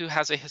been with who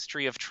has a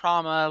history of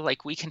trauma.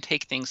 Like, we can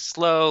take things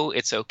slow.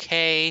 It's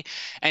okay.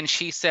 And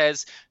she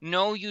says,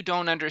 no, you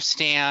don't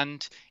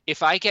understand.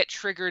 If I get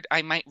triggered,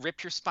 I might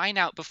rip your spine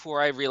out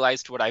before I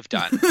realized what I've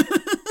done.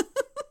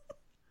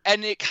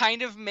 And it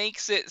kind of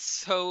makes it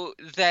so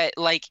that,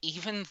 like,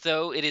 even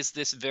though it is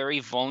this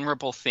very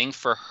vulnerable thing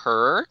for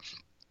her,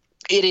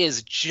 it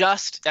is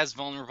just as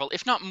vulnerable,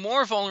 if not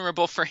more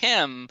vulnerable, for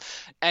him.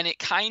 And it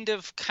kind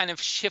of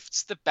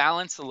shifts the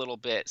balance a little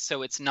bit.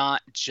 So it's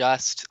not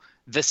just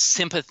the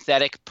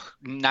sympathetic,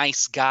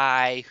 nice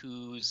guy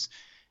who's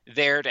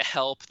there to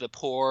help the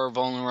poor,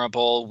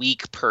 vulnerable,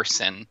 weak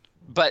person,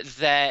 but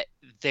that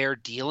they're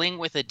dealing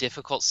with a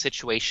difficult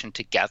situation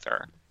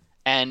together.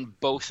 And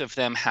both of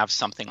them have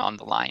something on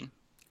the line.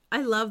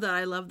 I love that.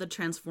 I love the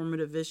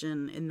transformative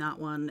vision in that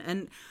one.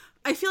 And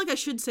I feel like I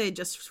should say,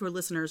 just so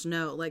listeners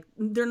know, like,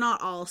 they're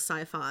not all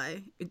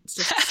sci-fi. It's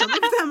just some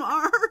of them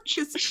are,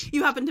 because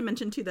you happen to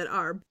mention two that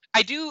are.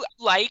 I do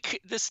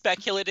like the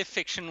speculative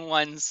fiction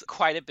ones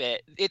quite a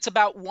bit. It's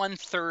about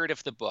 1/3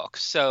 of the book.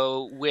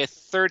 So with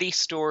 30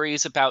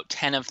 stories, about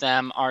 10 of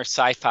them are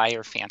sci-fi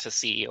or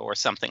fantasy or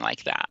something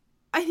like that.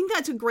 I think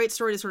that's a great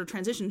story to sort of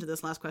transition to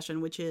this last question,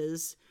 which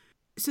is,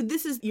 so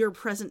this is your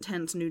present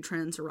tense new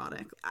trans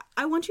erotic.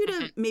 I want you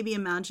to maybe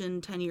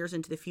imagine 10 years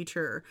into the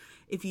future,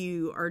 if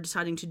you are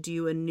deciding to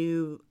do a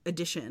new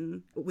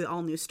edition with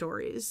all new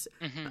stories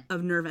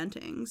of Nerve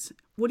Endings.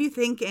 What do you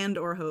think and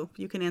or hope,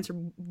 you can answer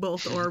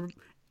both or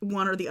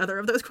one or the other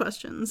of those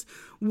questions,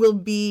 will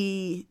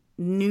be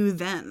new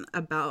then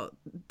about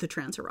the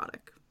trans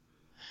erotic?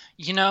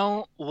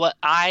 What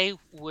I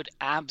would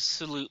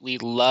absolutely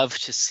love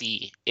to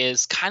see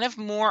is kind of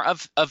more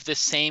of the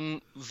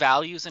same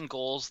values and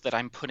goals that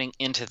I'm putting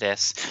into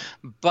this,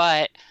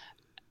 but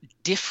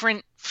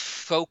different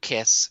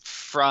focus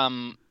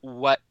from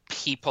what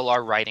people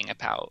are writing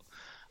about.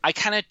 I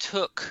kind of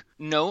took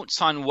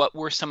notes on what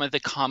were some of the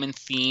common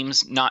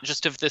themes, not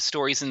just of the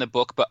stories in the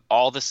book, but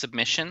all the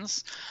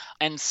submissions.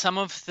 And some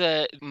of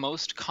the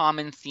most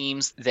common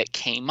themes that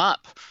came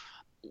up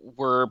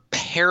were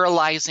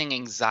paralyzing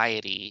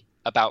anxiety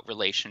about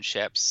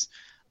relationships,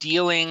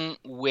 dealing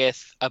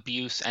with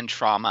abuse and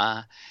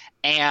trauma,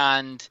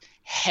 and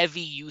heavy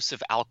use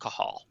of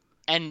alcohol.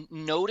 And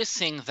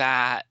noticing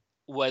that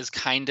was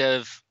kind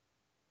of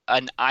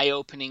an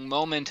eye-opening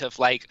moment of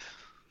like,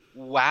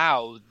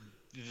 wow,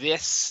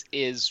 this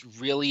is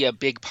really a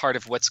big part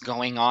of what's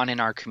going on in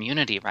our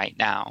community right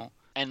now.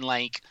 And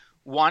like,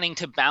 wanting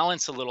to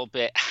balance a little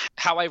bit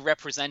how I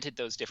represented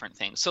those different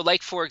things. So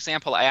like, for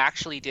example, I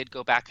actually did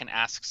go back and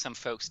ask some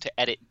folks to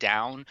edit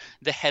down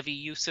the heavy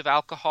use of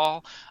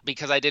alcohol,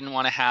 because I didn't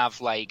want to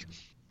have like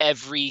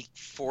every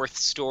fourth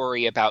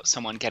story about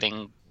someone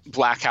getting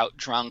blackout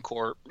drunk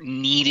or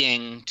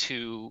needing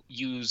to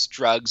use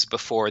drugs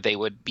before they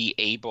would be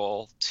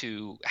able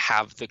to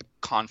have the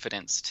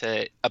confidence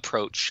to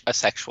approach a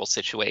sexual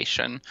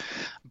situation.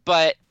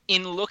 But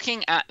in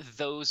looking at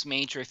those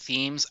major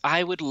themes,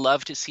 I would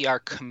love to see our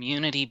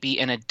community be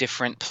in a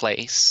different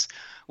place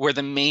where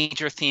the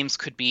major themes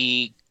could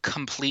be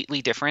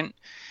completely different,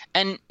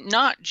 and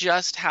not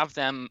just have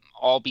them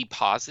all be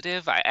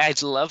positive.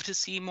 I'd love to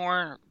see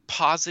more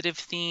positive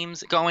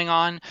themes going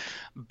on,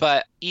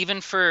 but even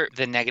for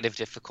the negative,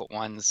 difficult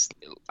ones,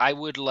 I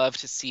would love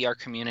to see our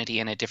community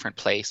in a different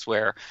place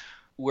where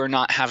we're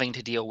not having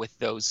to deal with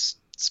those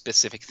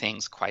specific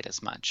things quite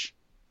as much.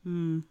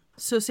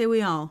 So say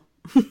we all.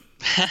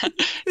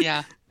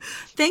 Yeah.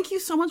 Thank you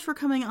so much for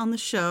coming on the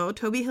show.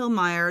 Toby Hill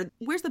Meyer,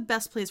 where's the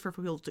best place for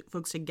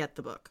folks to get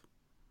the book?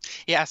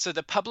 Yeah, so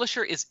the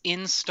publisher is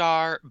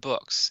Instar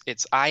Books.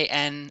 It's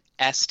INSTAR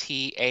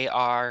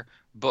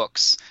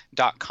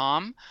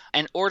books.com,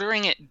 and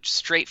ordering it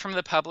straight from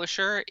the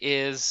publisher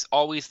is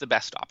always the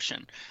best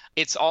option.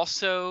 It's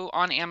also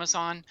on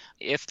Amazon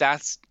if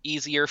that's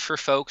easier for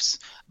folks,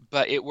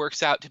 but it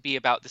works out to be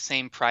about the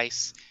same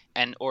price,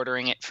 and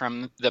ordering it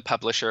from the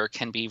publisher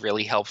can be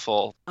really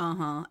helpful.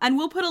 And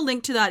we'll put a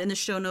link to that in the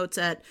show notes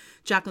at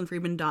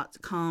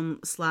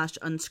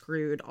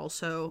jacquelinefriedman.com/unscrewed,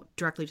 also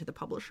directly to the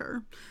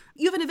publisher.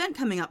 You have an event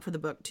coming up for the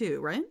book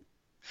too, right?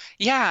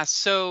 Yeah,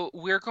 so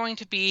we're going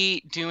to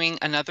be doing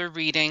another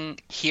reading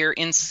here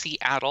in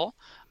Seattle,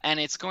 and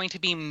it's going to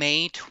be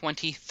May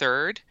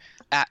 23rd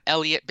at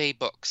Elliott Bay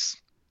Books.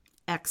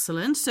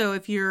 Excellent. So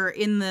if you're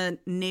in the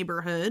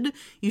neighborhood,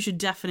 you should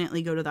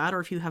definitely go to that. Or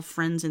if you have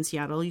friends in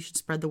Seattle, you should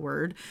spread the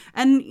word.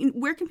 And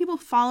where can people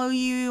follow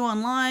you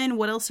online?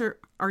 What else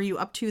are you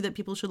up to that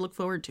people should look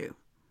forward to?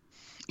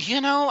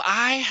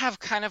 I have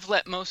kind of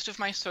let most of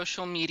my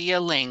social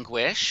media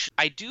languish.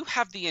 I do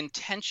have the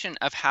intention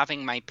of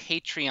having my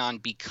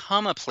Patreon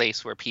become a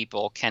place where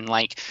people can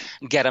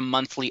get a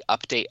monthly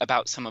update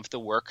about some of the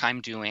work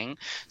I'm doing.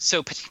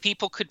 So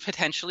people could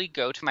potentially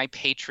go to my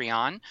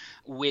Patreon,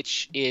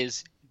 which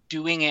is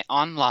Doing It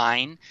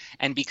Online,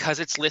 and because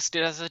it's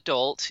listed as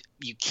adult,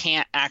 you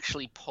can't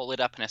actually pull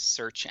it up in a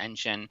search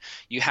engine.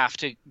 You have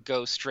to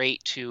go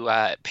straight to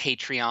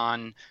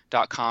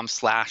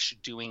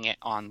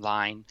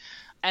patreon.com/doingitonline.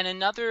 And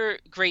another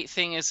great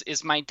thing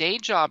is my day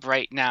job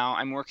right now.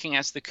 I'm working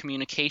as the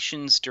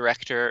communications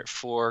director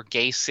for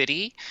Gay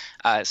City,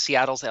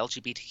 Seattle's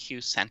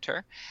LGBTQ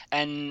center.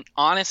 And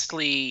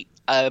honestly,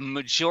 a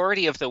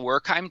majority of the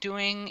work I'm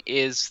doing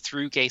is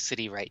through Gay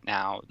City right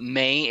now.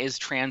 May is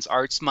Trans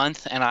Arts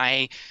Month, and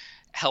I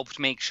helped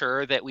make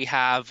sure that we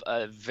have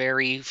a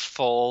very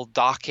full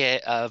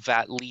docket of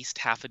at least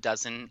half a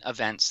dozen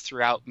events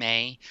throughout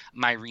May.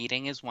 My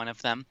reading is one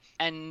of them.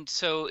 And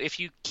so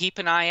if you keep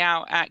an eye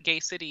out at Gay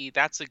City,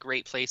 that's a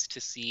great place to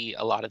see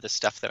a lot of the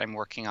stuff that I'm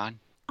working on.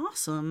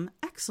 Awesome.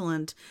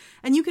 Excellent.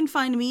 And you can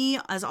find me,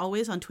 as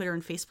always, on Twitter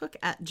and Facebook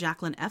at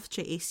Jaclyn F,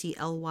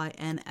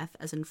 JACLYNF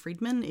as in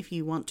Friedman, if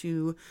you want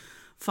to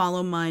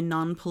follow my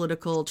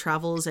non-political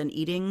travels and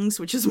eatings,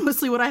 which is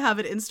mostly what I have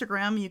at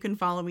Instagram. You can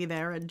follow me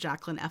there at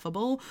Jaclyn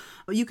Effable.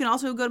 You can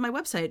also go to my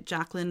website,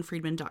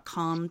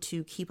 jacquelinefriedman.com,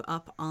 to keep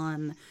up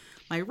on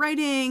my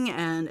writing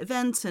and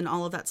events and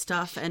all of that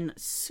stuff. And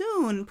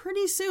soon,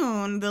 pretty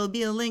soon, there'll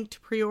be a link to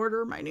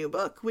pre-order my new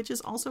book, which is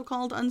also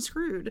called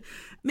Unscrewed.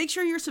 Make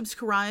sure you're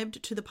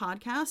subscribed to the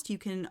podcast. You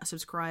can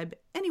subscribe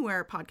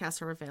anywhere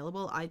podcasts are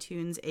available: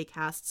 iTunes,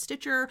 Acast,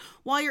 Stitcher.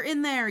 While you're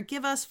in there,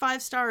 give us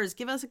 5 stars.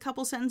 Give us a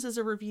couple sentences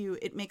of review.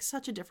 It makes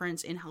such a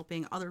difference in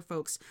helping other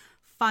folks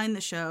find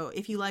the show.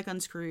 If you like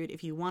Unscrewed,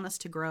 if you want us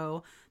to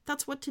grow,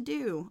 that's what to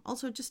do.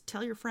 Also, just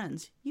tell your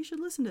friends. You should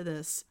listen to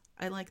this.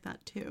 I like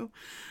that too.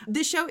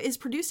 This show is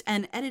produced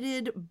and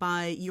edited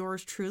by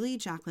yours truly,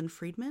 Jaclyn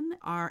Friedman.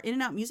 Our in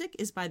and out music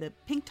is by the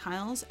Pink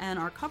Tiles, and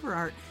our cover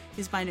art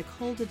is by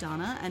Nicole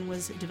Dodonna and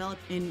was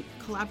developed in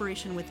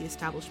collaboration with The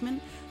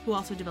Establishment, who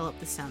also developed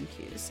the sound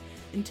cues.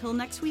 Until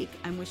next week,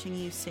 I'm wishing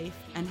you safe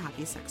and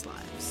happy sex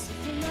lives.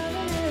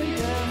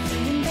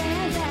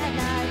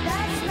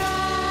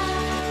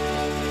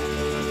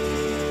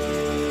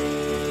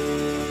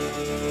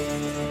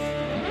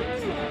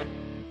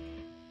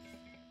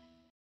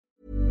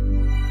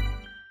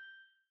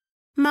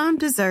 Mom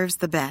deserves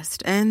the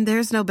best, and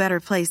there's no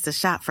better place to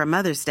shop for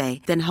Mother's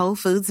Day than Whole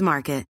Foods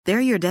Market. They're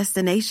your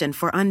destination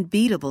for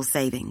unbeatable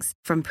savings,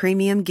 from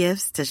premium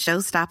gifts to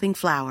show-stopping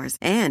flowers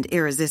and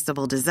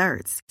irresistible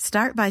desserts.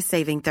 Start by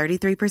saving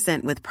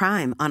 33% with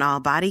Prime on all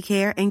body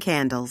care and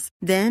candles.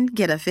 Then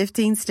get a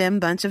 15-stem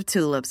bunch of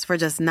tulips for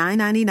just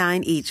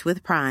 $9.99 each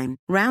with Prime.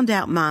 Round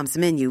out Mom's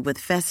menu with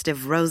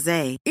festive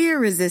rosé,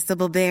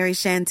 irresistible berry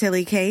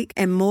chantilly cake,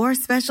 and more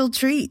special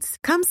treats.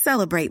 Come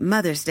celebrate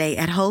Mother's Day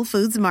at Whole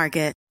Foods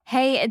Market.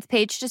 Hey, it's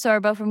Paige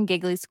DeSorbo from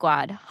Giggly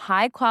Squad.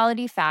 High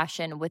quality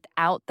fashion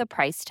without the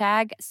price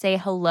tag. Say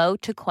hello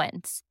to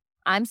Quince.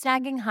 I'm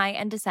snagging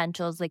high-end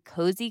essentials like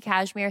cozy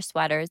cashmere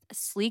sweaters,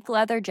 sleek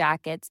leather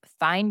jackets,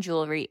 fine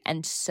jewelry,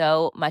 and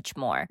so much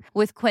more.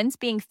 With Quince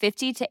being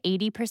 50 to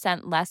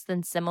 80% less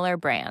than similar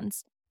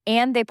brands.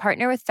 And they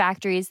partner with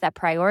factories that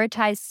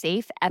prioritize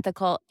safe,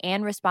 ethical,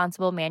 and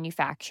responsible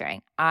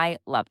manufacturing. I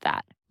love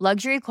that.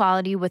 Luxury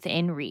quality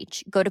within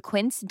reach. Go to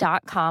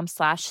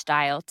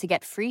quince.com/style to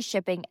get free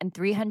shipping and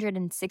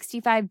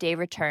 365-day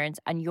returns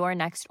on your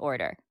next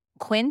order.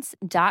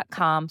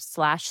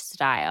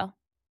 Quince.com/style.